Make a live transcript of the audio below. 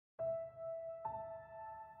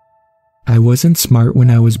I wasn't smart when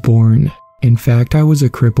I was born. In fact, I was a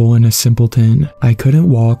cripple and a simpleton. I couldn't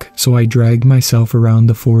walk, so I dragged myself around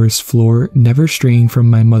the forest floor, never straying from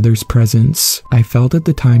my mother's presence. I felt at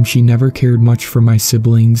the time she never cared much for my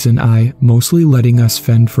siblings and I, mostly letting us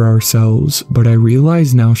fend for ourselves, but I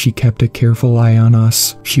realize now she kept a careful eye on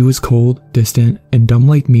us. She was cold, distant, and dumb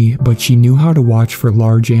like me, but she knew how to watch for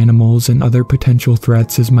large animals and other potential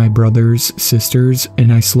threats as my brothers, sisters,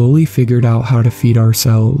 and I slowly figured out how to feed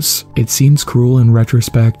ourselves. It seems cruel in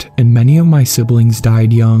retrospect, and many of my siblings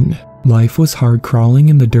died young. Life was hard crawling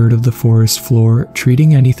in the dirt of the forest floor,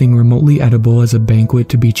 treating anything remotely edible as a banquet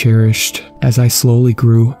to be cherished. As I slowly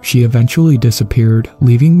grew, she eventually disappeared,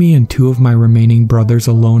 leaving me and two of my remaining brothers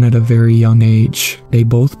alone at a very young age. They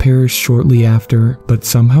both perished shortly after, but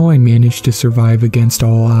somehow I managed to survive against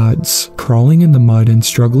all odds, crawling in the mud and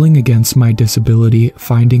struggling against my disability,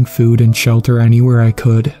 finding food and shelter anywhere I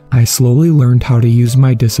could. I slowly learned how to use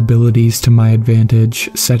my disabilities to my advantage,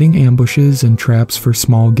 setting ambushes and traps for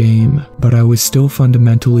small game, but I was still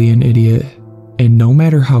fundamentally an idiot. And no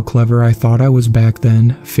matter how clever I thought I was back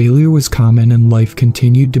then, failure was common and life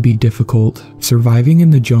continued to be difficult. Surviving in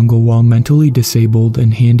the jungle while mentally disabled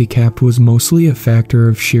and handicapped was mostly a factor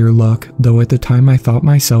of sheer luck, though at the time I thought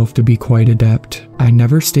myself to be quite adept. I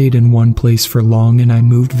never stayed in one place for long and I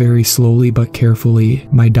moved very slowly but carefully.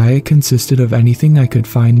 My diet consisted of anything I could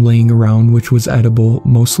find laying around which was edible,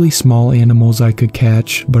 mostly small animals I could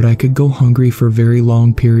catch, but I could go hungry for very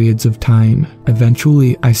long periods of time.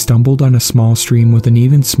 Eventually, I stumbled on a small stream with an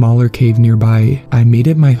even smaller cave nearby. I made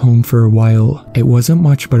it my home for a while. It wasn't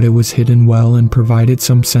much, but it was hidden well and provided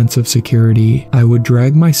some sense of security. I would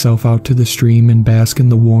drag myself out to the stream and bask in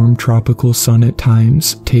the warm tropical sun at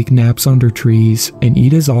times, take naps under trees, and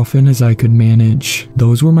eat as often as I could manage.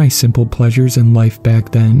 Those were my simple pleasures in life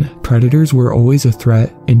back then. Predators were always a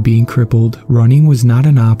threat, and being crippled, running was not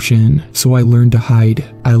an option, so I learned to hide.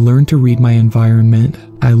 I learned to read my environment.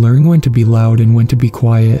 I learned when to be loud and when to be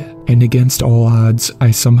quiet, and against all odds,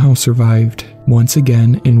 I somehow survived. Once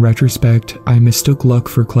again, in retrospect, I mistook luck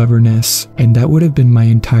for cleverness, and that would have been my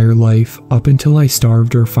entire life, up until I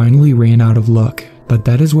starved or finally ran out of luck. But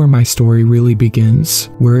that is where my story really begins,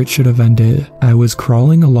 where it should have ended. I was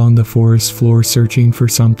crawling along the forest floor searching for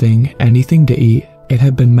something, anything to eat. It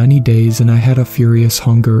had been many days and I had a furious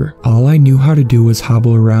hunger. All I knew how to do was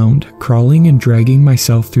hobble around, crawling and dragging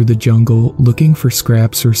myself through the jungle, looking for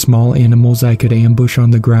scraps or small animals I could ambush on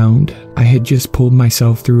the ground. I had just pulled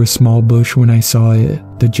myself through a small bush when I saw it.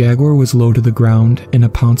 The jaguar was low to the ground, in a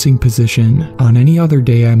pouncing position. On any other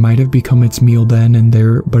day I might have become its meal then and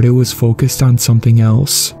there, but it was focused on something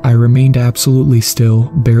else. I remained absolutely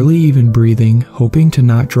still, barely even breathing, hoping to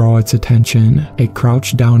not draw its attention. It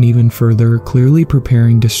crouched down even further, clearly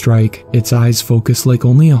preparing to strike, its eyes focused like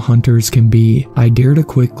only a hunter's can be. I dared a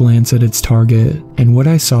quick glance at its target, and what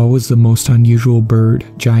I saw was the most unusual bird,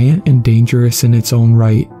 giant and dangerous in its own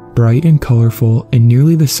right. Bright and colorful, and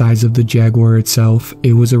nearly the size of the jaguar itself,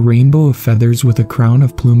 it was a rainbow of feathers with a crown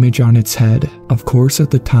of plumage on its head. Of course,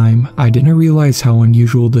 at the time, I didn't realize how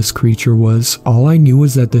unusual this creature was. All I knew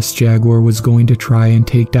was that this jaguar was going to try and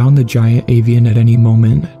take down the giant avian at any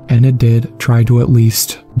moment. And it did, try to at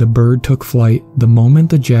least. The bird took flight the moment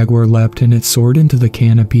the jaguar leapt and it soared into the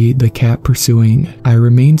canopy, the cat pursuing. I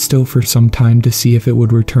remained still for some time to see if it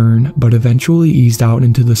would return, but eventually eased out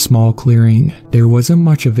into the small clearing. There wasn't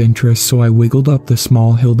much of interest, so I wiggled up the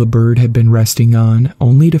small hill the bird had been resting on,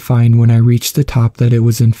 only to find when I reached the top that it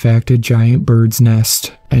was in fact a giant bird's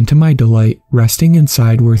nest. And to my delight, resting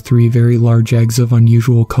inside were 3 very large eggs of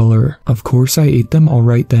unusual color. Of course I ate them all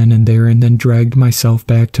right then and there and then dragged myself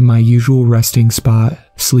back to my usual resting spot.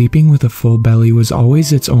 Sleeping with a full belly was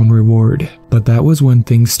always its own reward. But that was when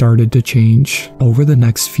things started to change. Over the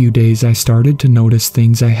next few days I started to notice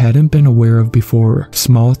things I hadn't been aware of before.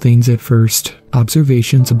 Small things at first.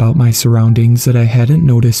 Observations about my surroundings that I hadn't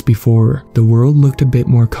noticed before. The world looked a bit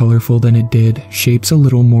more colorful than it did, shapes a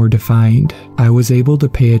little more defined. I was able to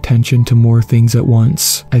pay attention to more things at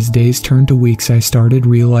once. As days turned to weeks, I started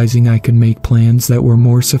realizing I could make plans that were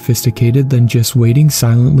more sophisticated than just waiting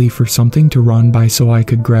silently for something to run by so I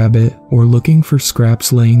could grab it, or looking for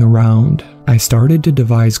scraps laying around. I started to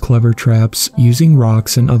devise clever traps, using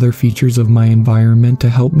rocks and other features of my environment to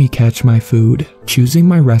help me catch my food, choosing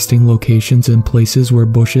my resting locations in places where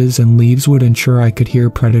bushes and leaves would ensure I could hear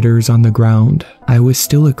predators on the ground. I was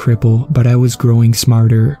still a cripple, but I was growing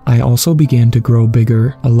smarter. I also began to grow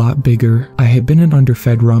bigger, a lot bigger. I had been an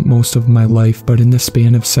underfed runt most of my life, but in the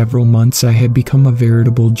span of several months I had become a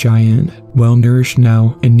veritable giant. Well nourished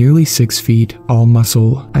now, and nearly 6 feet, all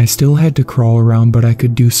muscle. I still had to crawl around, but I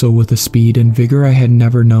could do so with a speed speed and vigor I had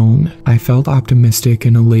never known. I felt optimistic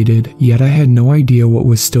and elated, yet I had no idea what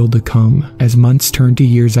was still to come. As months turned to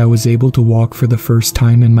years, I was able to walk for the first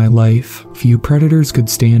time in my life. Few predators could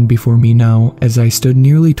stand before me now, as I stood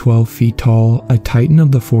nearly 12 feet tall, a titan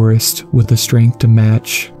of the forest, with the strength to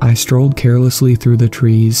match. I strolled carelessly through the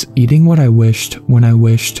trees, eating what I wished, when I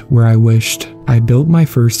wished, where I wished. I built my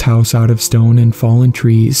first house out of stone and fallen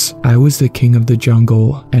trees. I was the king of the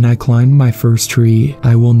jungle, and I climbed my first tree.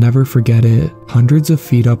 I will never forget it. Hundreds of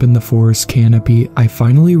feet up in the forest canopy, I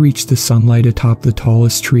finally reached the sunlight atop the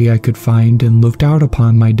tallest tree I could find and looked out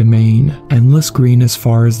upon my domain. Endless green as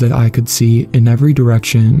far as the eye could see, in every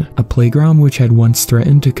direction. A playground which had once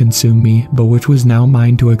threatened to consume me, but which was now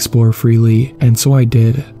mine to explore freely. And so I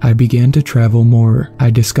did. I began to travel more. I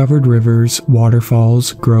discovered rivers,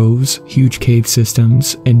 waterfalls, groves, huge cave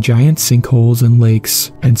systems, and giant sinkholes and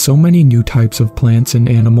lakes, and so many new types of plants and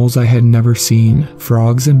animals I had never seen.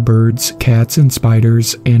 Frogs and birds, cats and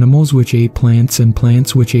spiders, animals which ate plants and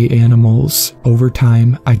plants which ate animals. Over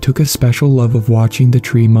time, I took a special love of watching the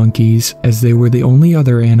tree monkeys, as they were the only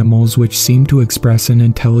other animals which seemed to express an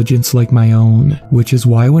intelligence like my own, which is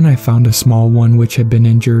why when I found a small one which had been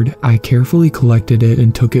injured, I carefully collected it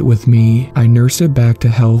and took it with me. I nursed it back to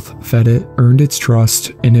health, fed it, earned its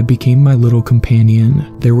trust, and it became my little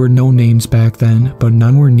companion. There were no names back then, but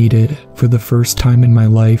none were needed. For the first time in my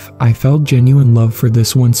life, I felt genuine love for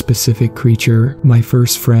this one specific creature, my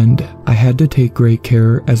first friend. I had to take great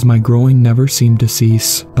care, as my growing never seemed to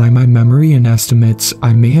cease. By my memory and estimates,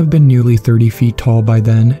 I may have been nearly 30 feet tall by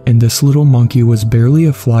then, and this little monkey was barely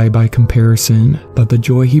a fly by comparison. But the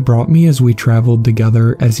joy he brought me as we traveled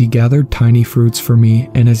together, as he gathered tiny fruits for me,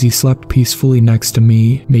 and as he slept peacefully next to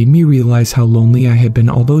me, made me realize how lonely I had been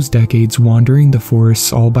all those decades wandering the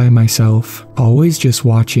forests all by myself, always just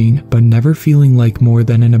watching, but never feeling like more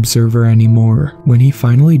than an observer anymore. When he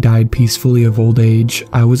finally died peacefully of old age,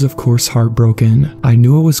 I was of course heartbroken. I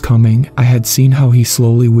knew it was coming. I had seen how he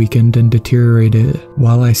slowly weakened and deteriorated.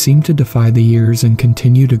 While I seemed to defy the years and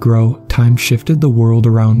continue to grow, time shifted the world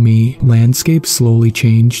around me. Landscapes slowly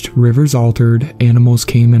changed, rivers altered, animals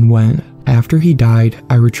came and went. After he died,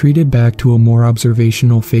 I retreated back to a more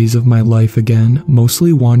observational phase of my life again,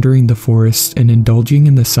 mostly wandering the forest and indulging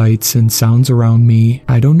in the sights and sounds around me.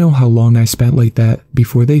 I don't know how long I spent like that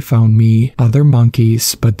before they found me, other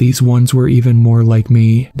monkeys, but these ones were even more like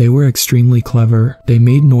me. They were extremely clever. They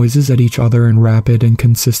made noises at each other in rapid and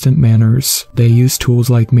consistent manners. They used tools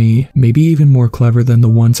like me, maybe even more clever than the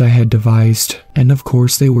ones I had devised. And of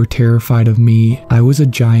course they were terrified of me. I was a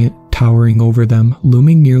giant, towering over them,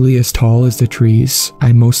 looming nearly as tall as the trees.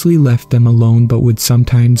 I mostly left them alone but would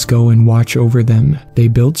sometimes go and watch over them. They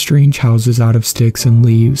built strange houses out of sticks and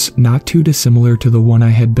leaves, not too dissimilar to the one I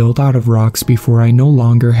had built out of rocks before I no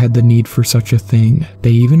longer had the need for such a thing.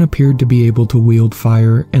 They even appeared to be able to wield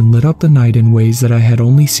fire and lit up the night in ways that I had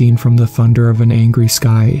only seen from the thunder of an angry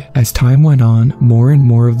sky. As time went on, more and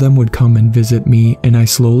more of them would come and visit me, and I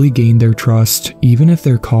slowly gained their trust, even if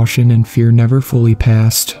their caution and fear never fully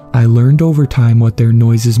passed. I learned over time what their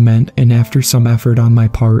noises meant, and after some effort on my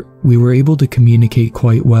part, we were able to communicate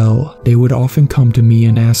quite well. They would often come to me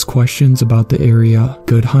and ask questions about the area,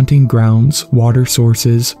 good hunting grounds, water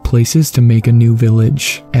sources, places to make a new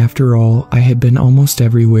village. After all, I had been almost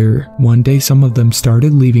everywhere. One day some of them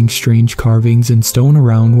started leaving strange carvings in stone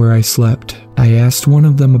around where I slept. I asked one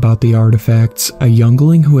of them about the artifacts, a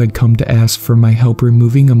youngling who had come to ask for my help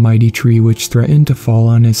removing a mighty tree which threatened to fall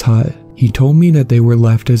on his hut. He told me that they were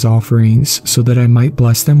left as offerings so that I might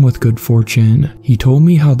bless them with good fortune. He told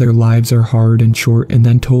me how their lives are hard and short, and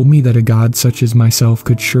then told me that a god such as myself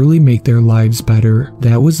could surely make their lives better.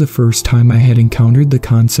 That was the first time I had encountered the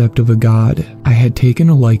concept of a god. I had taken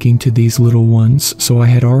a liking to these little ones, so I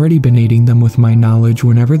had already been aiding them with my knowledge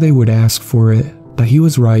whenever they would ask for it. But he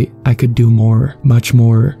was right, I could do more, much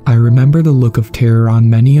more. I remember the look of terror on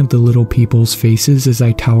many of the little people's faces as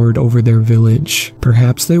I towered over their village.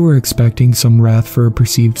 Perhaps they were expecting some wrath for a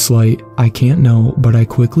perceived slight. I can't know, but I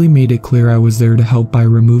quickly made it clear I was there to help by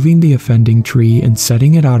removing the offending tree and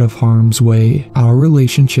setting it out of harm's way. Our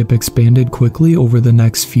relationship expanded quickly over the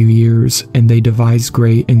next few years, and they devised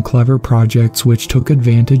great and clever projects which took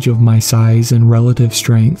advantage of my size and relative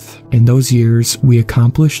strength. In those years, we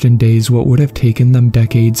accomplished in days what would have taken taken them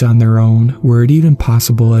decades on their own, were it even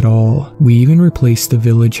possible at all. We even replaced the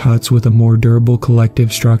village huts with a more durable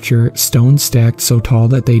collective structure, stones stacked so tall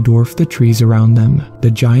that they dwarfed the trees around them. The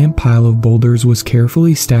giant pile of boulders was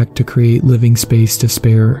carefully stacked to create living space to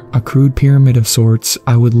spare, a crude pyramid of sorts.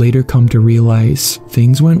 I would later come to realize.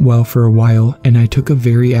 Things went well for a while, and I took a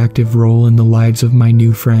very active role in the lives of my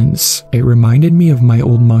new friends. It reminded me of my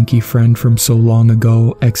old monkey friend from so long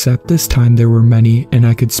ago, except this time there were many, and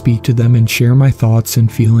I could speak to them and share my thoughts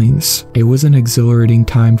and feelings. It was an exhilarating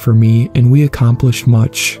time for me, and we accomplished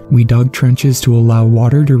much. We dug trenches to allow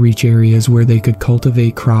water to reach areas where they could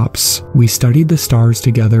cultivate crops. We studied the stars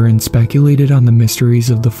together and speculated on the mysteries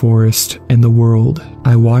of the forest and the world.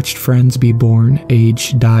 I watched friends be born,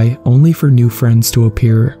 age, die, only for new friends to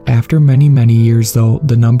appear. After many years though,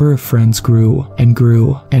 the number of friends grew and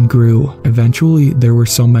grew and grew. Eventually, there were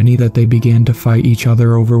so many that they began to fight each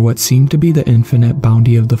other over what seemed to be the infinite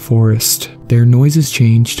bounty of the forest. Their noises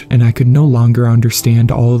changed, and I could no longer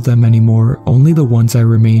understand all of them anymore, only the ones I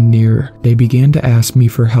remained near. They began to ask me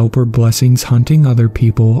for help or blessings hunting other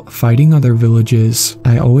people, fighting other villages.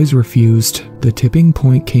 I always refused. The tipping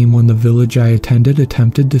point came when the village I attended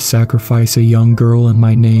attempted to sacrifice a young girl in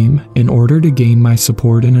my name in order to gain my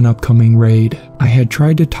support in an upcoming raid. I had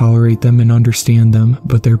tried to tolerate them and understand them,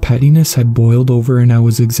 but their pettiness had boiled over and I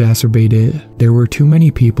was exacerbated. There were too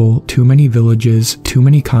many people, too many villages, too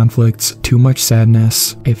many conflicts, too much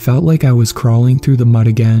sadness. It felt like I was crawling through the mud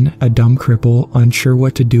again, a dumb cripple, unsure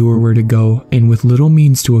what to do or where to go, and with little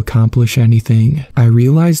means to accomplish anything. I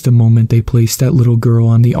realized the moment they placed that little girl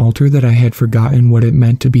on the altar that I had forgotten what it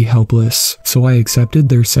meant to be helpless, so I accepted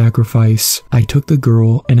their sacrifice. I took the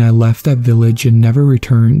girl and I left that village and never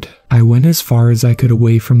returned. I went as far as I could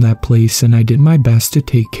away from that place and I did my best to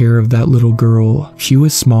take care of that little girl. She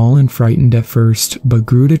was small and frightened at first, but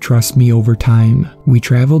grew to trust me over time. We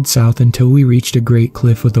traveled south until we reached a great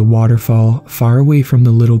cliff with a waterfall, far away from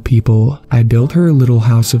the little people. I built her a little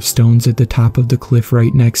house of stones at the top of the cliff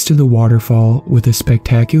right next to the waterfall, with a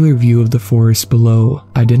spectacular view of the forest below.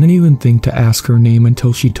 I didn't even think to ask her name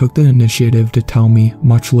until she took the initiative to tell me,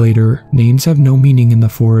 much later. Names have no meaning in the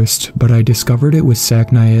forest, but I discovered it was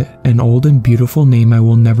Sakniat, an old and beautiful name I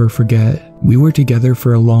will never forget. We were together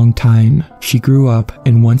for a long time. She grew up,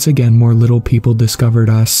 and once again more little people discovered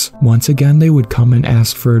us. Once again they would come and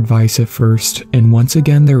ask for advice at first, and once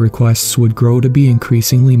again their requests would grow to be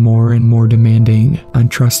increasingly more and more demanding.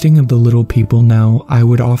 Untrusting of the little people now, I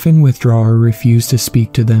would often withdraw or refuse to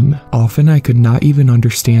speak to them. Often I could not even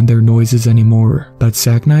understand their noises anymore, but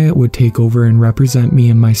Sakniat would take over and represent me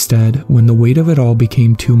in my stead when the weight of it all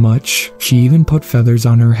became too much. She even put feathers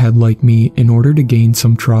on her head like me in order to gain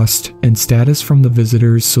some trust and status from the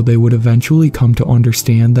visitors, so they would eventually come to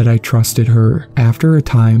understand that I trusted her. After a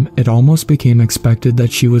time, it almost became expected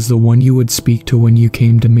that she was the one you would speak to when you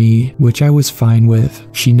came to me, which I was fine with.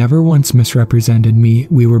 She never once misrepresented me.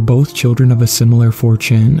 We were both children of a similar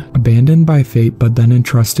fortune, abandoned by fate but then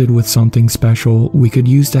entrusted with something special we could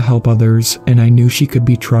use to help others, and I knew she could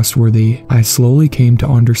be trustworthy. I slowly came to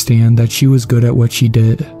understand that she was good at what she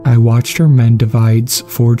did. I watched her mend divides,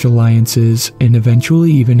 forge alliances, and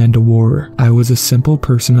eventually even end a war. I was a simple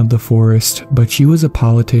person of the forest, but she was a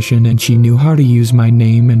politician and she knew how to use my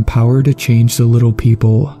name and power to change the little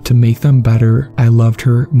people, to make them better. I loved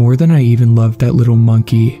her more than I even loved that little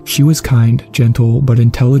monkey. She was kind, gentle, but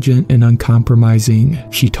intelligent and uncompromising.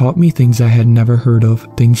 She taught me things I had never heard of,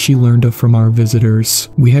 things she learned of from our visitors.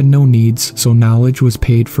 We had no needs, so knowledge was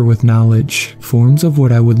paid for with knowledge. Forms of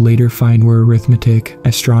what I would later find were arithmetic,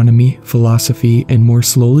 astronomy, philosophy, and more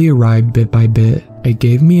slowly arrived bit by bit. It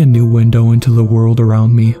gave me a new window into the world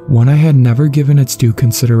around me, one I had never given its due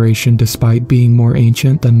consideration despite being more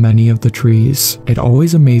ancient than many of the trees. It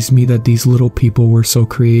always amazed me that these little people were so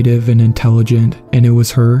creative and intelligent, and it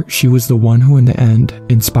was her, she was the one who in the end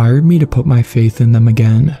inspired me to put my faith in them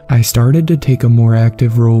again. I started to take a more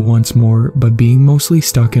active role once more, but being mostly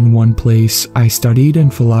stuck in one place, I studied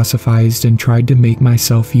and philosophized and tried to make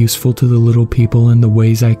myself useful to the little people in the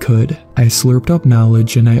ways I could. I slurped up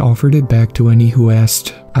knowledge and I offered it back to any who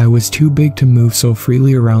asked. I was too big to move so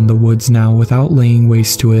freely around the woods now without laying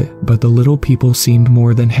waste to it, but the little people seemed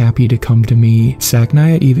more than happy to come to me.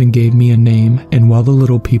 Sakniat even gave me a name, and while the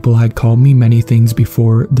little people had called me many things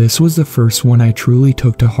before, this was the first one I truly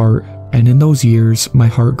took to heart. And in those years, my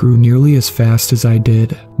heart grew nearly as fast as I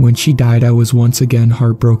did. When she died, I was once again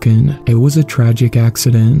heartbroken. It was a tragic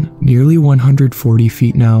accident. Nearly 140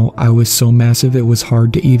 feet now, I was so massive it was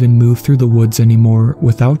hard to even move through the woods anymore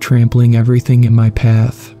without trampling everything in my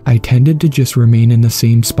path. I tended to just remain in the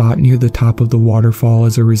same spot near the top of the waterfall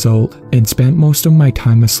as a result, and spent most of my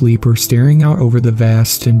time asleep or staring out over the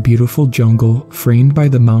vast and beautiful jungle framed by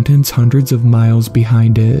the mountains hundreds of miles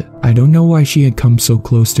behind it. I don't know why she had come so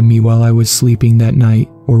close to me while I was sleeping that night,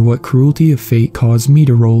 or what cruelty of fate caused me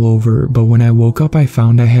to roll over, but when I woke up I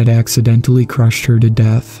found I had accidentally crushed her to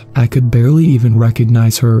death. I could barely even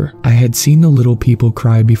recognize her. I had seen the little people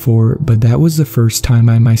cry before, but that was the first time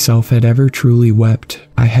I myself had ever truly wept.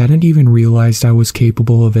 I hadn't even realized I was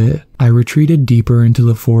capable of it. I retreated deeper into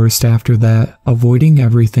the forest after that, avoiding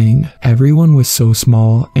everything. Everyone was so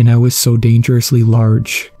small, and I was so dangerously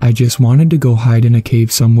large. I just wanted to go hide in a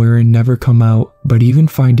cave somewhere and never come out, but even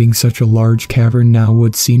finding such a large cavern now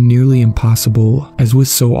would seem nearly impossible. As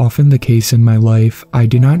was so often the case in my life, I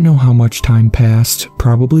do not know how much time passed,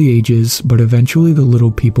 probably ages, but eventually the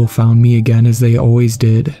little people found me again as they always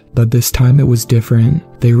did. But this time it was different.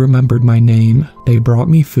 They remembered my name. They brought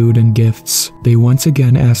me food and gifts. They once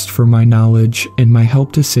again asked for my knowledge and my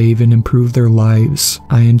help to save and improve their lives.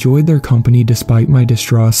 I enjoyed their company despite my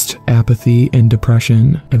distrust, apathy, and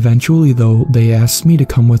depression. Eventually though, they asked me to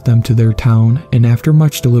come with them to their town, and after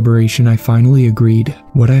much deliberation I finally agreed.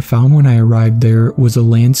 What I found when I arrived there was a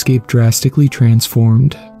landscape drastically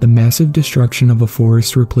transformed. The massive destruction of a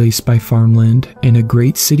forest replaced by farmland, and a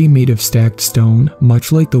great city made of stacked stone,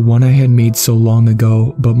 much like the one I had made so long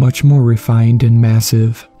ago, but much more refined and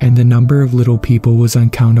massive. And the number of little people was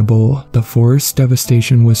uncountable. The forest's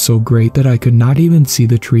devastation was so great that I could not even see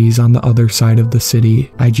the trees on the other side of the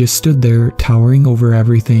city. I just stood there, towering over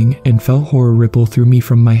everything, and felt horror ripple through me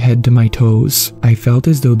from my head to my toes. I felt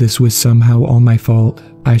as though this was somehow all my fault.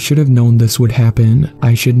 I should have known this would happen.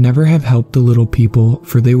 I should never have helped the little people,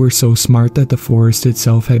 for they were so smart that the forest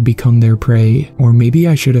itself had become their prey. Or maybe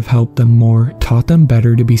I should have helped them more, taught them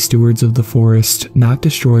better to be stewards of the forest, not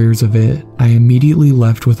destroyers of it. I immediately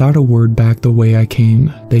left without a word back the way I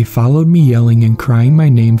came. They followed me yelling and crying my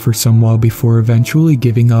name for some while before eventually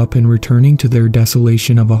giving up and returning to their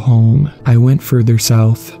desolation of a home. I went further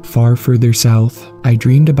south, far further south. I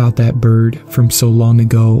dreamed about that bird from so long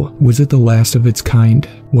ago. Was it the last of its kind?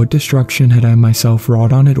 What destruction had I myself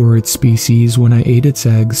wrought on it or its species when I ate its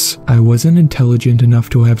eggs? I wasn't intelligent enough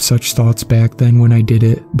to have such thoughts back then when I did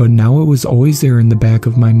it, but now it was always there in the back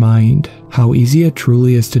of my mind. How easy it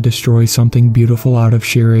truly is to destroy something beautiful out of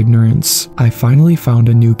sheer ignorance. I finally found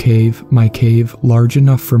a new cave, my cave, large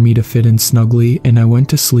enough for me to fit in snugly, and I went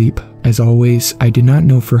to sleep. As always, I did not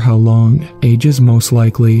know for how long, ages most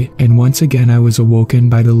likely, and once again I was awoken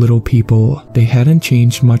by the little people. They hadn't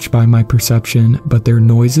changed much by my perception, but their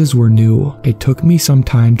noises were new. It took me some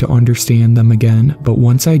time to understand them again, but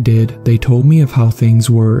once I did, they told me of how things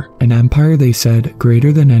were. An empire, they said,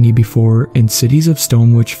 greater than any before, and cities of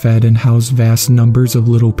stone which fed and housed vast numbers of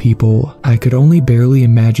little people. I could only barely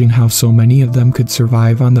imagine how so many of them could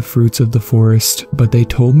survive on the fruits of the forest, but they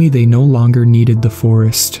told me they no longer needed the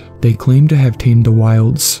forest. They claimed to have tamed the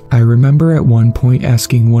wilds. I remember at one point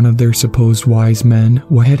asking one of their supposed wise men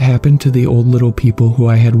what had happened to the old little people who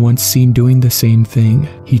I had once seen doing the same thing.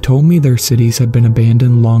 He told me their cities had been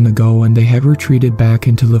abandoned long ago and they had retreated back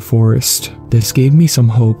into the forest. This gave me some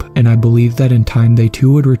hope, and I believed that in time they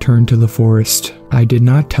too would return to the forest. I did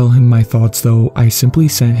not tell him my thoughts though, I simply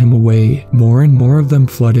sent him away. More and more of them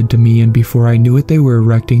flooded to me, and before I knew it they were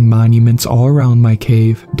erecting monuments all around my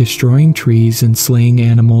cave, destroying trees and slaying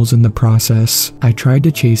animals in the process. I tried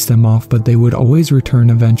to chase them off, but they would always return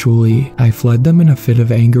eventually. I fled them in a fit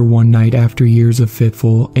of anger one night after years of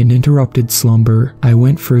fitful and interrupted slumber. I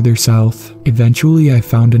went further south. Eventually I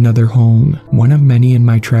found another home, one of many in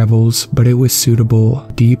my travels, but it was suitable,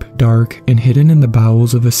 deep, dark, and hidden in the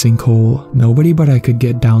bowels of a sinkhole. Nobody but I could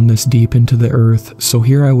get down this deep into the earth, so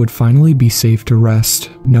here I would finally be safe to rest.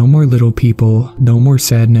 No more little people, no more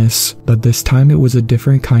sadness, but this time it was a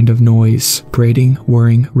different kind of noise. Grating,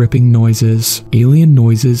 whirring, ripping noises, alien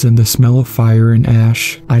noises, and the smell of fire and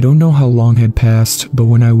ash. I don't know how long had passed, but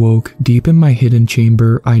when I woke, deep in my hidden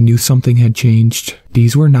chamber, I knew something had changed.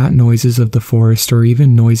 These were not noises of the forest or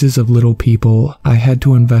even noises of little people. I had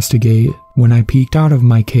to investigate. When I peeked out of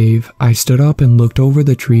my cave, I stood up and looked over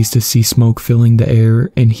the trees to see smoke filling the air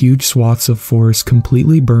and huge swaths of forest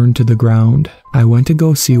completely burned to the ground. I went to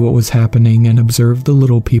go see what was happening and observed the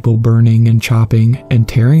little people burning and chopping and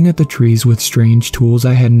tearing at the trees with strange tools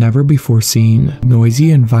I had never before seen.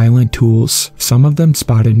 Noisy and violent tools. Some of them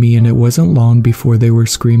spotted me and it wasn't long before they were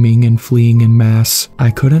screaming and fleeing in mass. I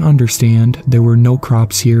couldn't understand. There were no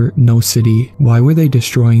crops here, no city. Why were they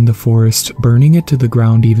destroying the forest, burning it to the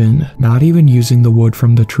ground even? Not even using the wood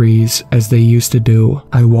from the trees, as they used to do.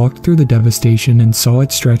 I walked through the devastation and saw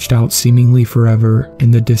it stretched out seemingly forever.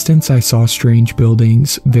 In the distance I saw strange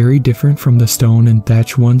buildings, very different from the stone and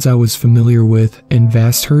thatch ones I was familiar with, and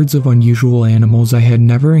vast herds of unusual animals I had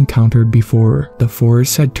never encountered before. The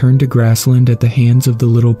forest had turned to grassland at the hands of the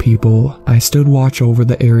little people. I stood watch over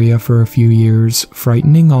the area for a few years,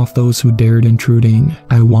 frightening off those who dared intruding.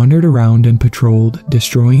 I wandered around and patrolled,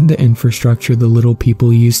 destroying the infrastructure the little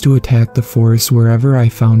people used to attack the forest wherever I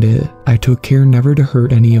found it. I took care never to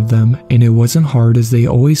hurt any of them, and it wasn't hard as they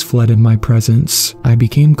always fled in my presence. I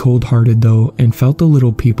became cold-hearted though, and felt the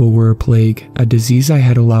little people were a plague, a disease I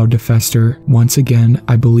had allowed to fester. Once again,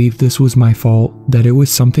 I believed this was my fault, that it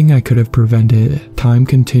was something I could have prevented. Time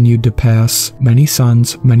continued to pass. Many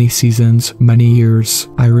suns, many seasons, many years.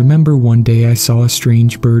 I remember one day I saw a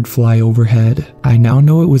strange bird fly overhead. I now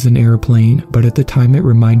know it was an airplane, but at the time it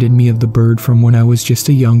reminded me of the bird from when I was just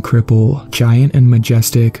a young cripple. Giant and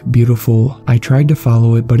majestic, beautiful. I tried to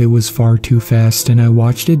follow it, but it was far too fast and I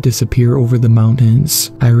watched it disappear over the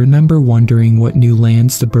mountains. I remember wondering what new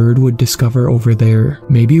lands the bird would discover over there.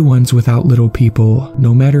 Maybe ones without little people.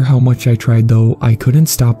 No matter how much I tried though, I couldn't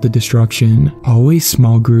stop the destruction. Always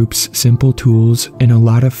small groups, simple tools, and a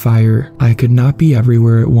lot of fire. I could not be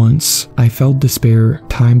everywhere at once. I felt despair.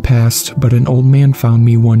 Time passed, but an old man found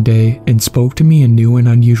me one day and spoke to me in new and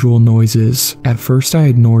unusual noises. At first I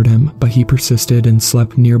ignored him, but he persisted and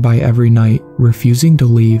slept nearby every night, refusing to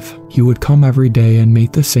leave. He would come every day and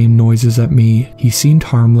make the same noises at me. He seemed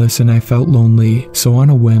harmless and I felt lonely, so on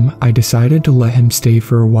a whim, I decided to let him stay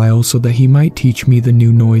for a while so that he might teach me the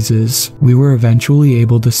new noises. We were eventually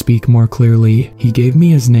able to speak more clearly. He gave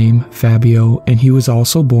me his name, Fabio, and he was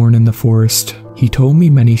also born in the forest. He told me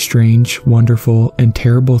many strange, wonderful, and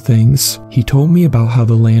terrible things. He told me about how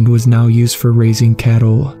the land was now used for raising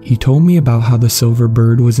cattle. He told me about how the silver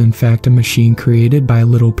bird was in fact a machine created by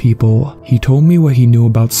little people. He told me what he knew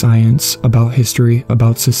about science, about history,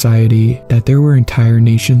 about society, that there were entire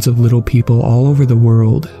nations of little people all over the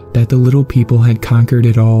world, that the little people had conquered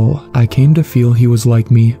it all. I came to feel he was like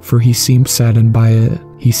me, for he seemed saddened by it.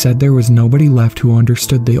 He said there was nobody left who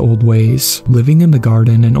understood the old ways, living in the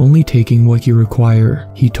garden and only taking what you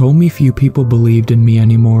require. He told me few people believed in me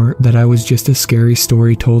anymore, that I was just a scary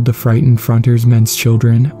story told to frighten frontiersmen's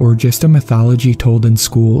children, or just a mythology told in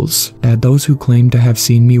schools, that those who claimed to have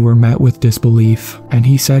seen me were met with disbelief. And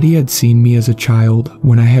he said he had seen me as a child,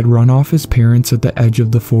 when I had run off his parents at the edge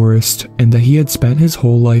of the forest, and that he had spent his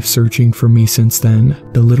whole life searching for me since then.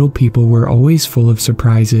 The little people were always full of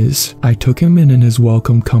surprises. I took him in his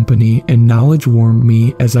welcome company, and knowledge warmed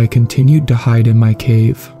me as I continued to hide in my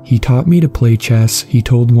cave. He taught me to play chess, he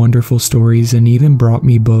told wonderful stories, and even brought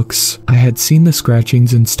me books. I had seen the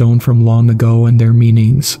scratchings in stone from long ago and their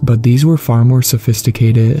meanings, but these were far more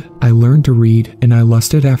sophisticated. I learned to read, and I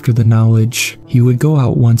lusted after the knowledge. He would go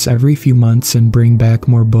out once every few months and bring back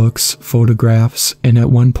more books, photographs, and at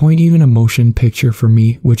one point even a motion picture for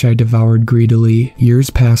me, which I devoured greedily. Years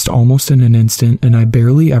passed almost in an instant, and I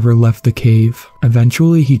barely ever left the cave.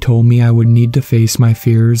 Eventually he told me I would need to face my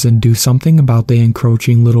fears and do something about the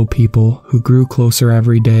encroaching little people who grew closer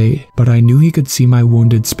every day, but I knew he could see my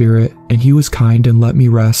wounded spirit, and he was kind and let me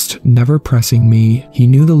rest, never pressing me. He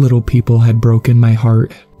knew the little people had broken my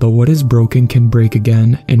heart. But what is broken can break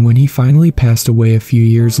again, and when he finally passed away a few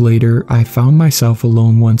years later, I found myself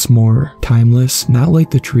alone once more. Timeless, not like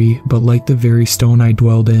the tree, but like the very stone I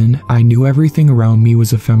dwelled in. I knew everything around me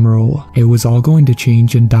was ephemeral. It was all going to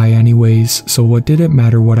change and die anyways, so what did it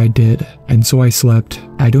matter what I did? And so I slept.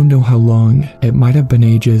 I don't know how long. It might have been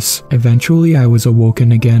ages. Eventually I was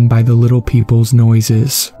awoken again by the little people's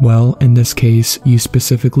noises. Well, in this case, you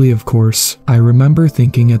specifically of course. I remember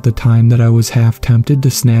thinking at the time that I was half tempted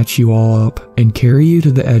to snatch you all up and carry you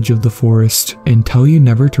to the edge of the forest and tell you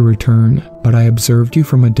never to return, but I observed you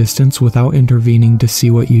from a distance without intervening to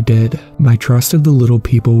see what you did. My trust of the little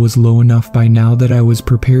people was low enough by now that I was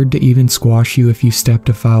prepared to even squash you if you stepped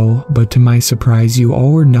afoul, but to my surprise you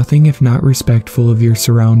all were nothing if not respectful of your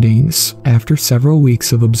surroundings. After several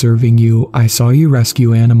weeks of observing you, I saw you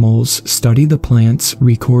rescue animals, study the plants,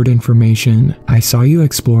 record information. I saw you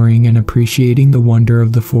exploring and appreciating the wonder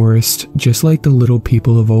of the forest, just like the little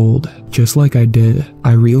people of old, just like I did.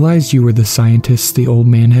 I realized you were the scientists the old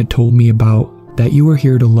man had told me about, that you were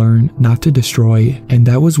here to learn, not to destroy, and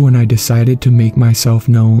that was when I decided to make myself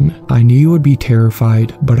known. I knew you would be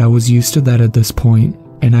terrified, but I was used to that at this point.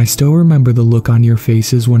 And I still remember the look on your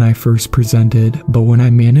faces when I first presented, but when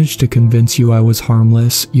I managed to convince you I was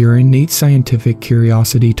harmless, your innate scientific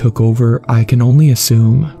curiosity took over. I can only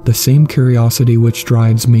assume. The same curiosity which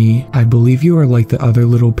drives me. I believe you are like the other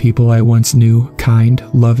little people I once knew, kind,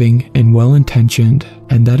 loving, and well-intentioned.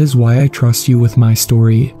 And that is why I trust you with my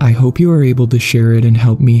story. I hope you are able to share it and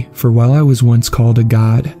help me, for while I was once called a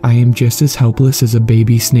god, I am just as helpless as a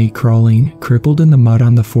baby snake crawling, crippled in the mud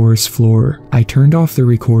on the forest floor. I turned off the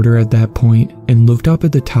recorder at that point and looked up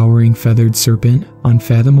at the towering feathered serpent,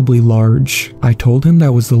 unfathomably large. I told him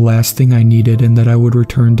that was the last thing I needed and that I would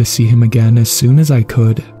return to see him again as soon as I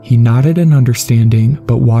could. He nodded in understanding,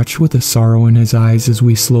 but watched with a sorrow in his eyes as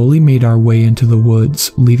we slowly made our way into the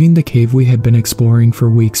woods, leaving the cave we had been exploring for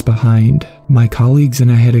weeks behind. My colleagues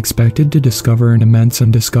and I had expected to discover an immense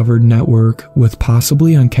undiscovered network with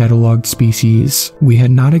possibly uncatalogued species. We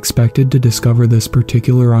had not expected to discover this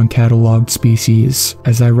particular uncatalogued species.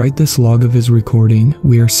 As I write this log of his recording,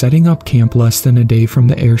 we are setting up camp less than a day from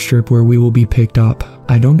the airstrip where we will be picked up.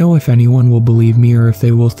 I don't know if anyone will believe me or if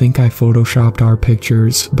they will think I photoshopped our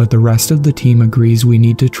pictures, but the rest of the team agrees we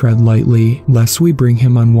need to tread lightly, lest we bring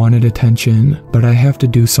him unwanted attention. But I have to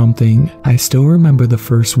do something. I still remember the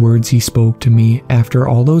first words he spoke to me after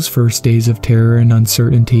all those first days of terror and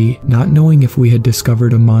uncertainty, not knowing if we had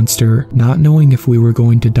discovered a monster, not knowing if we were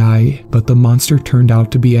going to die, but the monster turned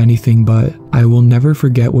out to be anything but. I will never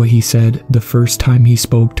forget what he said the first time he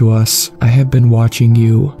spoke to us. I have been watching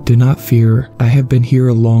you. Do not fear. I have been here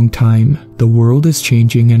a long time. The world is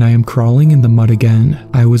changing and I am crawling in the mud again.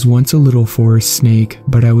 I was once a little forest snake,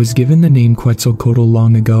 but I was given the name Quetzalcoatl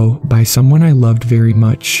long ago by someone I loved very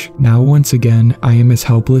much. Now once again, I am as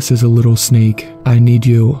helpless as a little snake. I need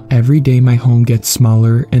you. Every day my home gets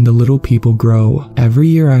smaller and the little people grow. Every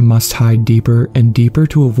year I must hide deeper and deeper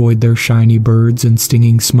to avoid their shiny birds and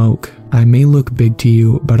stinging smoke. I may look big to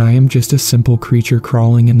you, but I am just a simple creature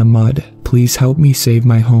crawling in the mud. Please help me save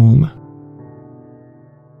my home.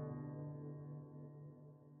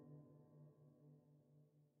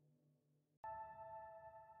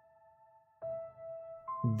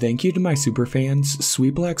 Thank you to my superfans,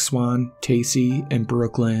 Sweet Black Swan, Tacy, and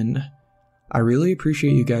Brooklyn. I really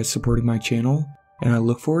appreciate you guys supporting my channel, and I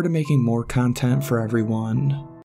look forward to making more content for everyone.